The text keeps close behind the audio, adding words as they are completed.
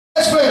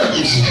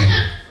please.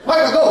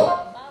 Mike,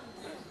 go.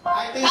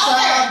 Ito yung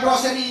sa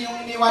grocery,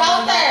 yung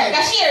iniwanan Counter,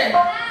 cashier.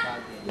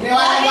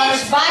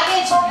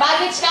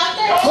 Baggage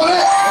counter.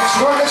 Correct. Next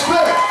word, next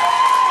player.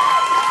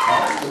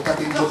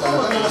 Nagkatindo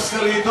talaga. Madalas ka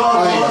rito.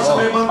 Sa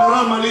may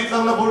bangkaran, maliit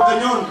lang na bulkan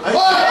yun.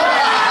 Hoy!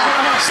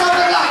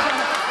 Sabi lang!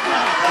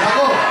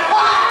 Ako.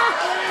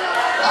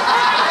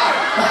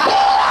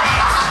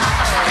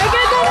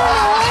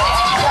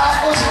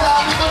 Ako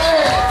sinabi ko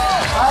eh.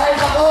 Ay,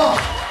 ako.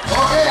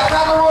 Okay,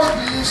 another word,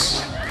 please.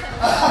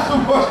 Another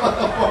word.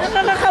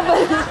 Nakakabal.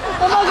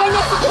 Tumagal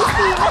niya si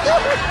Christina.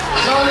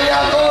 Sorry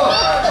ako.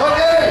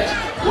 Okay.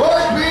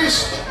 Word, please.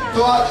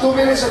 2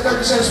 minutes and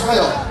 30 seconds pa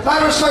kayo.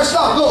 Timer starts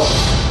now. Go.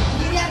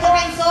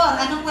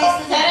 Anong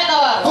pwesto niya?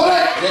 Senator.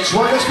 Correct. Next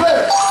word, next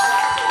player.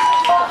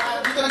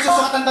 Dito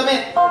nagsusukat ng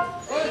damit.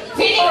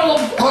 Fitting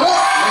room.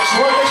 Correct. Next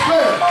word, next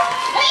player.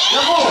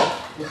 Ako.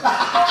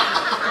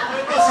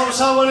 Ito, sa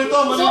usawa nito,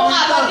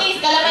 Suka, patis,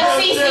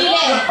 kalamansi, sili,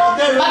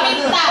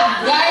 paminta,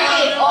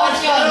 garlic,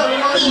 onion.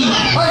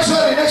 Ay,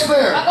 sorry. Next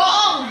player.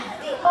 Bagoong.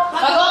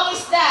 Bagoong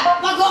isda.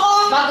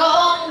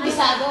 Bagoong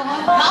bisado.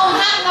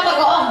 Maunghang na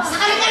bagoong. Sa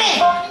kare-kare.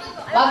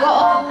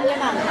 Bagoong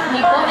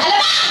hipon.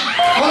 Alamang!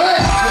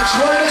 Correct. Next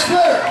word, next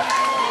player.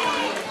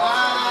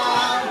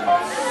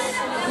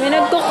 May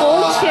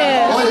nagko-coach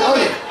eh.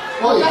 Oy.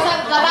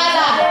 Kasang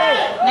kabada.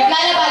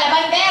 Naglalaba,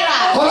 labandera.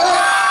 Correct.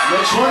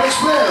 Next word, next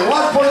player.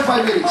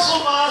 1:45 minutes. Ako,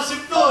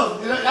 maasip to.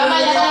 Kamal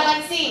na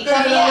kalamansi.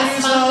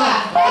 Kabias, mangga.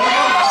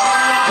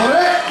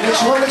 Correct.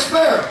 Next word, next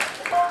player.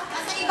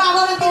 Nasa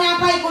ibabaw ng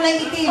tinapay, kulay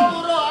itim.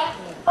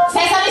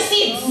 Sesame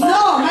seeds.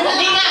 No,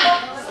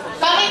 Malinga.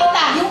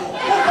 Paminta. Yung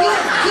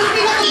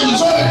pinakita.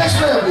 Sorry, next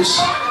player, please.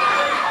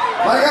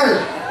 Michael.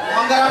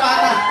 Mukhang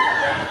garapata.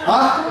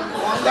 Ha?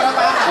 Mukhang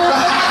garapata.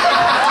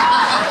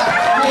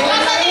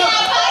 Nasa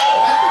tinapay.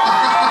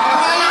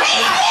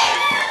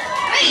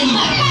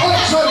 Oh,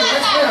 sorry,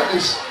 next player,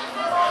 please.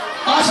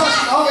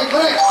 Okay,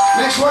 correct.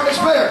 Next word,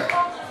 next player.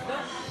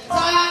 Sa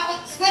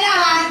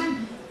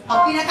eskwelahan,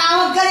 ang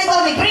pinatawag ganito,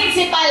 may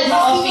Principal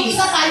office.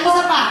 isa pa.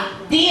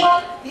 Deep.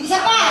 Isa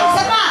pa.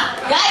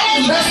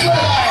 Guidance. Next player.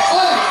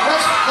 Oh,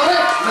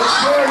 correct. Next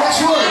player,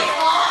 next word.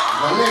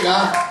 Galing,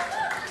 ha?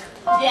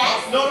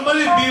 Yes.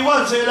 Normally,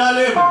 B1 sa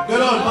ilalim.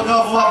 Ganon,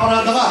 pagka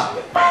pumaparada ka.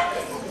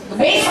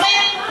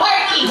 Basement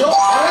parking.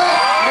 Correct.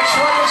 Next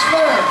word, next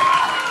player.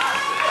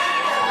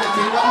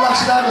 Tingnan lang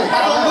sinabi.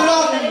 Tatong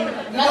gulong.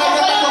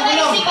 Natutulong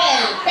principal.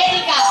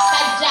 Pedicab.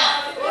 Tadjak.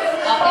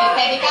 Okay,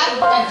 pedicab.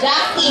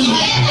 Tadjak.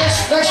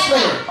 Next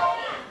player.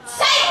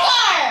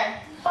 Sidecar.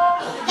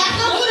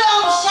 Tatlong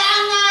gulong, siya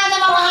ang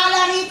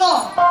namamahala rito.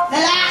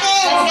 Lalaki.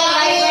 Bicycle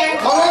rider.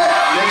 Correct.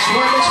 Next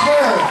word, next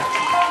player.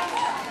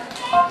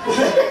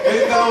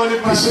 Kayong dalawa ni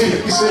Prati.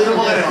 Ano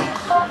ba kayo?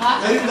 Ha?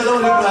 Kayong dalawa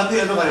ni Prati,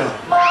 ano kayo?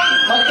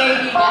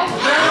 Magkaibigan.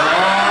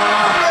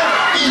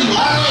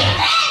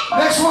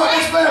 Next word,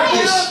 next player,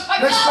 please.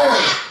 Next player.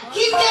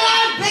 Keep the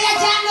round, Bella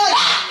Janloy.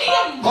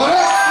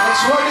 Correct.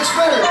 Next word, next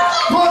player.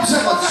 12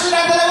 seconds.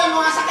 Sinadala ng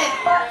mga sakit.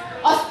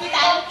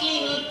 Hospital,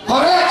 clinic.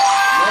 Correct.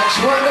 Next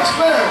word, next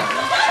player.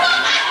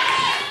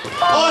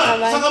 Oh,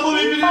 saan ka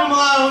bumibili ng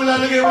mga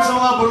ilalagay mo sa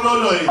mga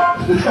burloloy?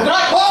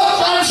 Oh,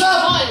 time's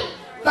up. Mall.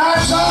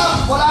 Time's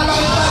up. Wala lang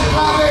yung time.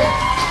 Grabe.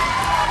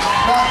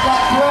 Nagka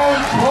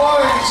 12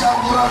 points ang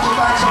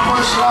Burangutan sa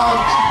first round.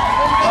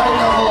 Ay,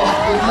 nako.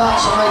 Good luck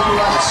sa my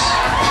Bulats.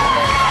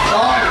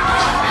 Okay.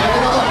 Pwede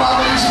na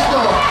magpapalisip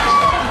to.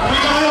 Uwi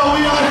na kayo,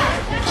 uwi na kayo.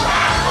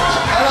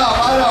 Ano?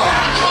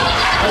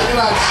 My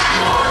Bulats.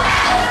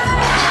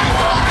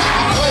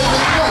 Uy,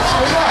 my Bulats.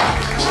 Uy na.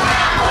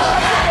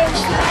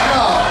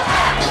 Ano?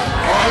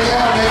 Okay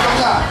yan. May ito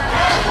ka.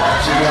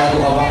 Sigurado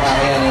ka bang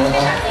kaya nyo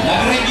na?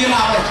 Nag-review na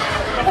ako.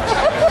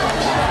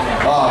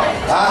 Oh,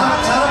 ha?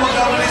 Sana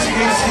magkamali si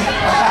Casey.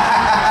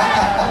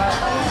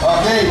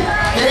 Okay.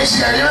 Casey,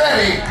 are you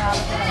ready?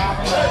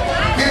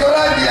 Tito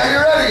Randy, are you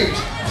ready?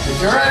 If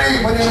you're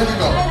ready, pwede na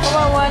dito.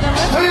 Kawawa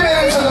naman. 3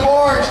 minutes on the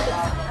board.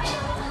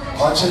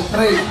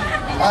 Concentrate.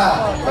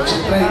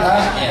 Concentrate, ha?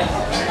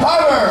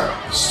 Timer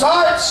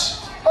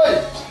starts.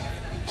 Hey!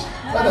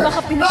 Brother.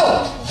 No!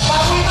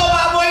 Baboy to,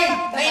 baboy!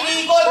 Na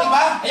iniikot, di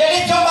ba?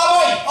 Ayan yung siyang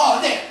baboy! Oh,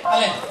 hindi.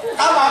 Alin?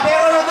 Tama,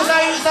 pero nandun sa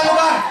isang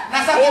lugar.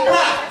 Nasa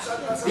gitna.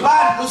 Di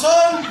ba?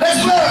 Luzon.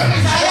 Next player.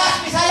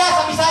 Bisaya,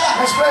 sa Bisaya.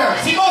 Next player.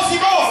 Sibo!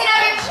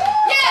 Sinabi,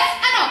 yes,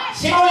 ano?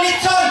 Sibo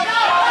Litson!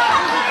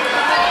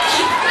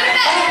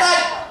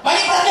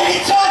 Baliktad na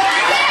Litson!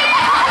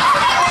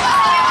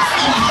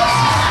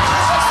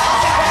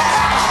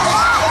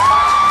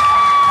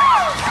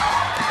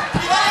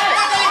 Di ba?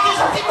 Nagagalit yung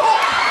sa Sibo!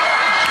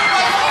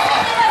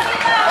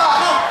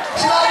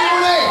 Sinabi mo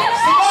na eh.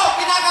 Sibo!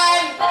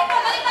 Kinakain!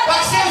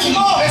 Paksiw!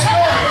 Sibo! Next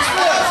player. Next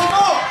player.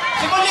 Sibo!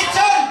 Sibo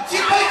Litson!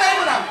 Sibo, baliktarin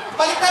mo na!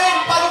 Baliktarin!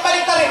 Paano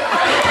baliktarin?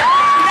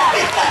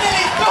 Baliktarin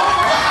Litson!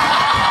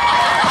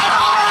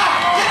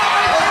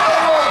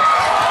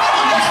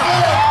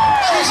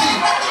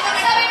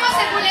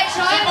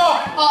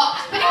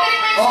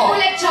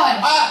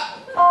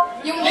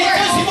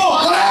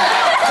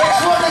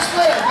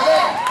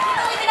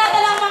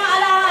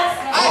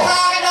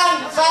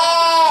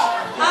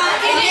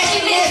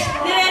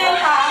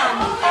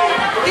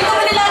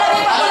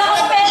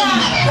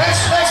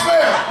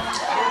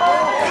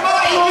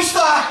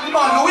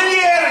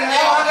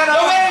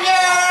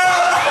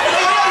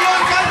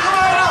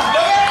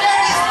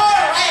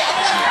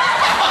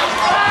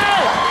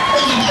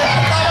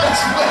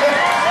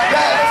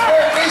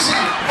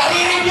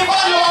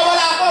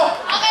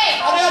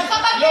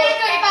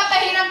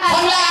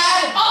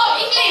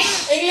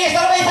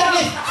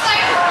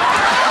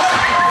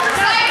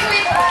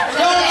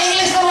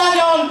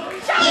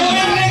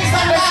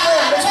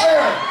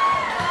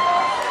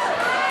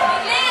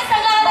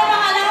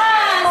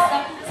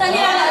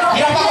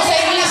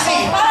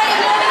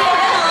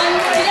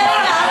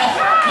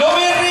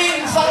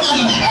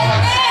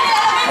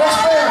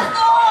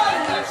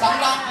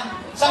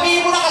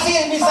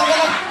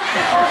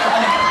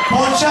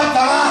 shot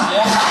ka nga.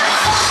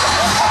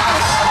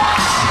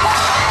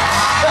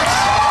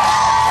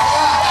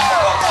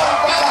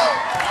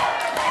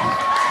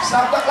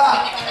 Stop the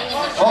clock.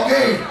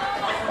 Okay.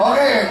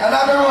 Okay,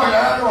 another word.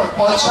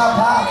 Pawn shop,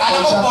 ha? Alam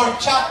mo, pork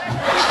chop.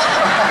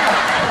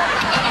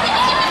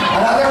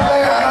 Another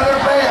player.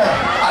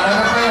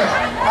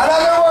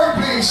 Another word,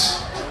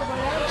 please.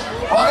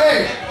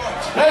 Okay.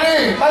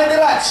 Ready? Mighty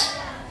Rats.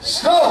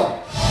 Go!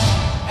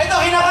 Ito,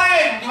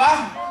 kinakain, di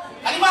ba?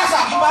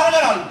 Alimasag, yung parang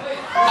ganon.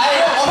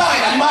 Ay, o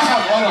bakit?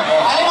 Alimasag, o ano?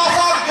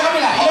 Alimasag, yung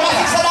kabila.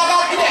 Alimasag sa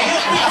dagat, hindi.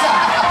 Yung isa.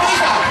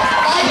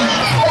 Ay,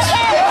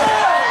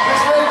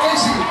 Let's play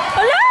Casey.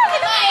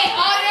 Kumain,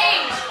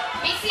 orange.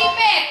 May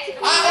sipit.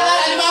 akin na,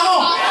 alimango.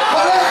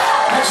 Correct.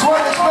 Next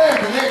word, let's play.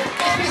 Bilig.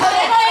 Isa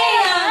mo.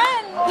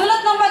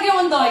 Dulot ng bagyong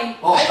undoy.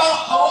 Oh. Ay, bang,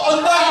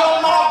 undoy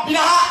yung mga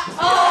binaha.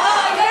 Oo,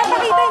 kaya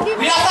pakita, hindi mo.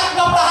 Binasak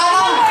ng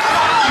tahanan.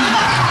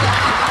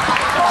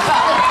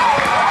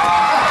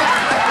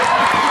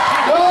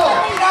 Go!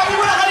 Sinabi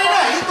mo na kanina,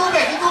 yung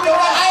tubig.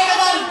 Wala, ay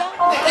naman.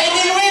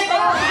 Nainiluwit.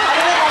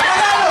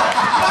 Ano?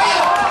 Bakit?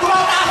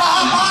 Tumataas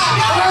ang paa.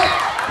 Correct.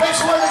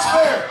 Next word, let's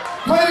play.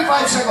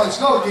 25 seconds.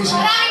 Go, Casey.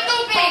 Maraming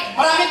tubig.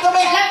 Maraming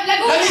tubig.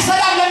 Lagoon. Lamisa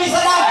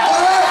lang.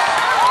 Correct.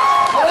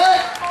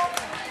 Correct.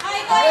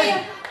 Ito ay,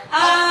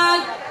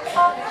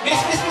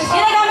 Please.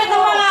 ginagamit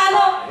ng mga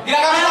ano.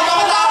 Ginagamit ng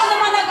mga tao. Ano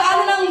naman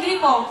nag-ano ng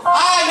gripo.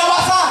 Ay,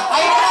 nawasa.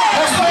 Ay, wala.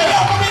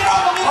 Pumiro.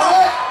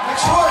 Correct.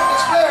 Next word,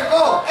 let's play.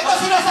 Go. Ito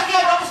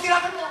sinasakyan, tapos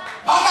ginagawa mo.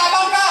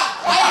 Bangka.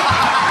 Ay,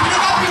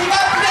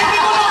 pinikap.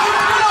 Gulong.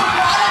 Ano gulong?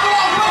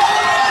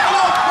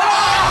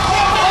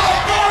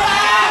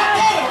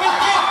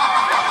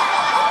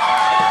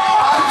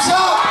 Time's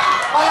up.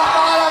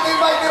 Palakpakan natin,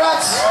 Mighty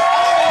Rats.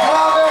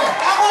 Grabe.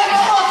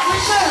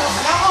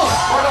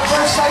 For the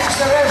first time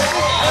sa rin,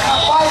 naka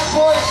 5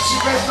 points si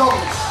Pedro.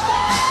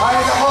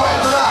 Kahit ako,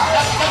 ito na.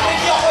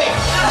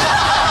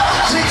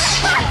 6.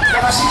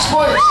 Naka 6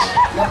 points.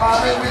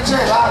 Naka-amin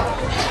Mitchell, ha?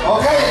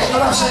 Okay, ito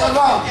na, second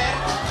round.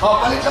 O,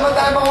 palit naman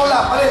tayo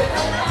mangula.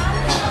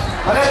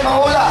 Palit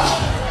mangula.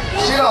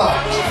 Sino?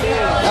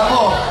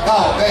 Ako.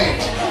 Ikaw, okay.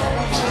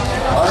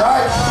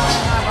 Alright.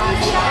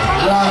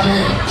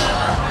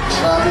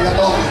 Grabe na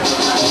to.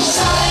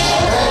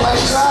 Okay,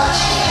 Mighty Rats.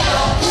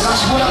 Relax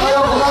muna kayo.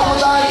 Bulang mo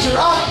tayo. You're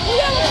up.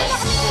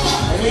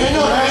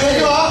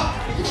 Ready, ha?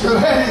 You're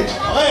ready.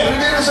 Okay.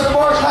 3 minutes on the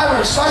board.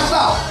 Timer starts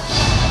now.